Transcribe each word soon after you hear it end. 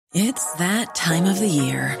It's that time of the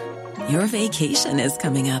year. Your vacation is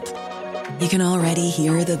coming up. You can already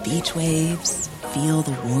hear the beach waves, feel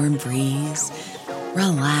the warm breeze,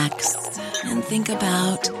 relax, and think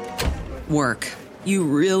about work. You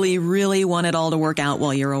really, really want it all to work out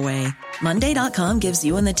while you're away. Monday.com gives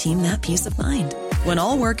you and the team that peace of mind. When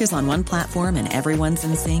all work is on one platform and everyone's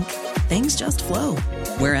in sync, things just flow.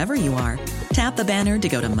 Wherever you are, tap the banner to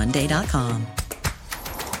go to Monday.com.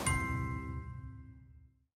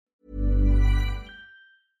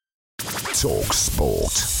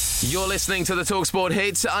 talkSPORT. You're listening to the talkSPORT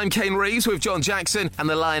Hits. I'm Kane Reeves with John Jackson, and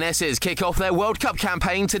the Lionesses kick off their World Cup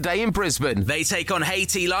campaign today in Brisbane. They take on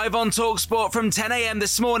Haiti live on talkSPORT from 10 a.m.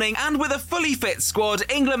 this morning, and with a fully fit squad,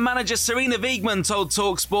 England manager Sarina Wiegman told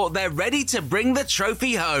talkSPORT they're ready to bring the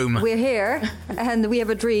trophy home. We're here, and we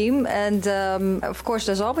have a dream, and of course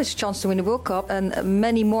there's always a chance to win the World Cup, and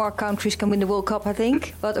many more countries can win the World Cup, I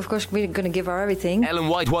think. But of course we're going to give our everything. Ellen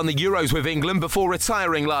White won the Euros with England before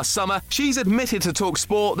retiring last summer. She's admitted to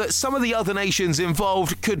talkSPORT that some of the other nations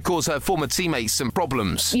involved could cause her former teammates some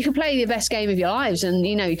problems. You could play the best game of your lives and,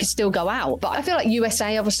 you could still go out. But I feel like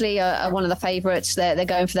USA, obviously, are one of the favourites. They're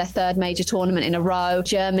going for their third major tournament in a row.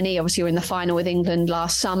 Germany, obviously, were in the final with England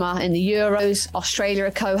last summer in the Euros. Australia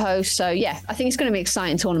are co-host. So, yeah, I think it's going to be an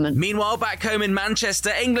exciting tournament. Meanwhile, back home in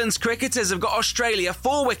Manchester, England's cricketers have got Australia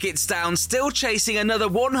 4 wickets down, still chasing another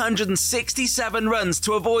 167 runs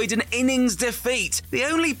to avoid an innings defeat. The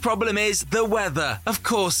only problem is the weather. Of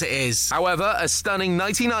course it is. However, a stunning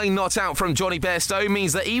 99 not out from Johnny Bairstow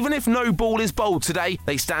means that even if no ball is bowled today,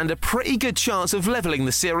 they stand a pretty good chance of levelling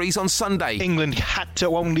the series on Sunday. England had to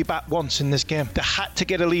only bat once in this game. They had to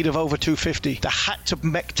get a lead of over 250. They had to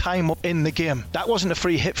make time up in the game. That wasn't a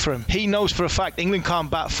free hit for him. He knows for a fact England can't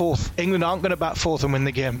bat fourth. England aren't going to bat fourth and win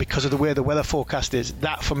the game because of the way the weather forecast is.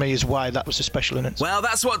 That, for me, is why that was a special innings. Well,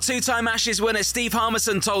 that's what two-time Ashes winner Steve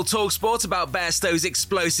Harmison told talkSPORT about Bairstow's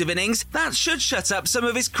explosive innings. That should shut up some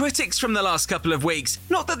of his critics from the last couple of weeks.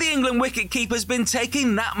 Not that the England wicket-keeper's been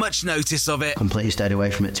taking that much notice of it. Completely stayed away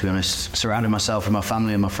from it, to be honest. Surrounded myself with my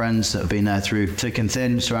family and my friends that have been there through thick and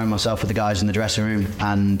thin, surrounded myself with the guys in the dressing room,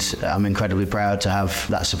 and I'm incredibly proud to have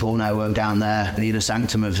that support network down there, the inner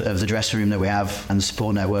sanctum of the dressing room that we have, and the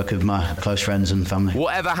support network of my close friends and family.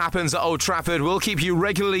 Whatever happens at Old Trafford, we'll keep you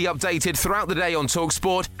regularly updated throughout the day on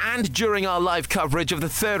talkSPORT and during our live coverage of the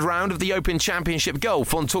third round of the Open Championship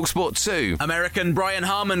Golf on talkSPORT 2. American Brian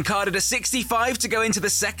Harman carded a 65 to go into the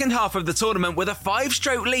second half of the tournament with a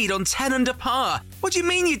 5-stroke lead on 10 under par. What do you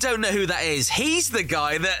mean you don't know who that is? He's the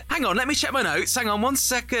guy that... Hang on, let me check my notes. Hang on 1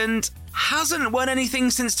 second. Hasn't won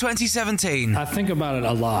anything since 2017. I think about it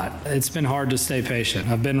a lot. It's been hard to stay patient.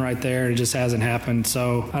 I've been right there. It just hasn't happened.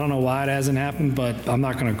 So I don't know why it hasn't happened, but I'm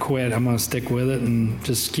not going to quit. I'm going to stick with it and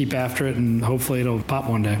just keep after it, and hopefully it'll pop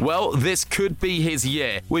one day. Well, this could be his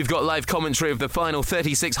year. We've got live commentary of the final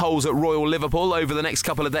 36 holes at Royal Liverpool over the next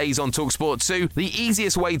couple of days on talkSPORT 2. The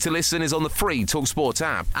easiest way to listen is on the free talkSPORT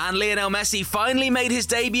app. And Lionel Messi finally made his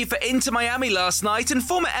debut for Inter Miami last night, and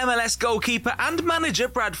former MLS goalkeeper and manager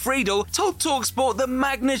Brad Friedel told talkSPORT the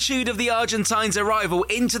magnitude of the Argentines' arrival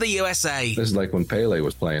into the USA. This is like when Pele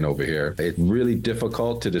was playing over here. It's really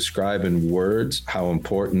difficult to describe in words how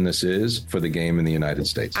important this is for the game in the United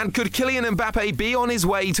States. And could Kylian Mbappe be on his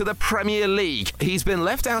way to the Premier League? He's been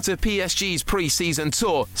left out of PSG's pre-season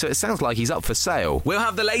tour, so it sounds like he's up for sale. We'll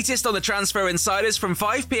have the latest on the transfer insiders from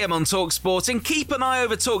 5 p.m. on talkSPORT, and keep an eye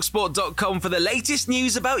over talkSPORT.com for the latest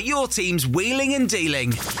news about your team's wheeling and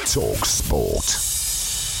dealing. talkSPORT.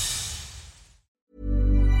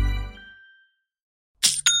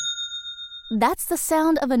 That's the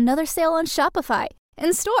sound of another sale on Shopify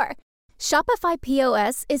in store. Shopify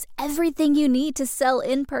POS is everything you need to sell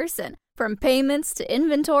in person. From payments to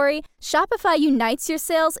inventory, Shopify unites your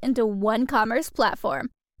sales into one commerce platform.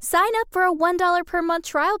 Sign up for a $1 per month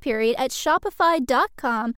trial period at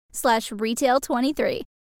shopify.com/retail23.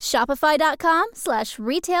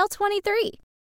 Shopify.com/retail23.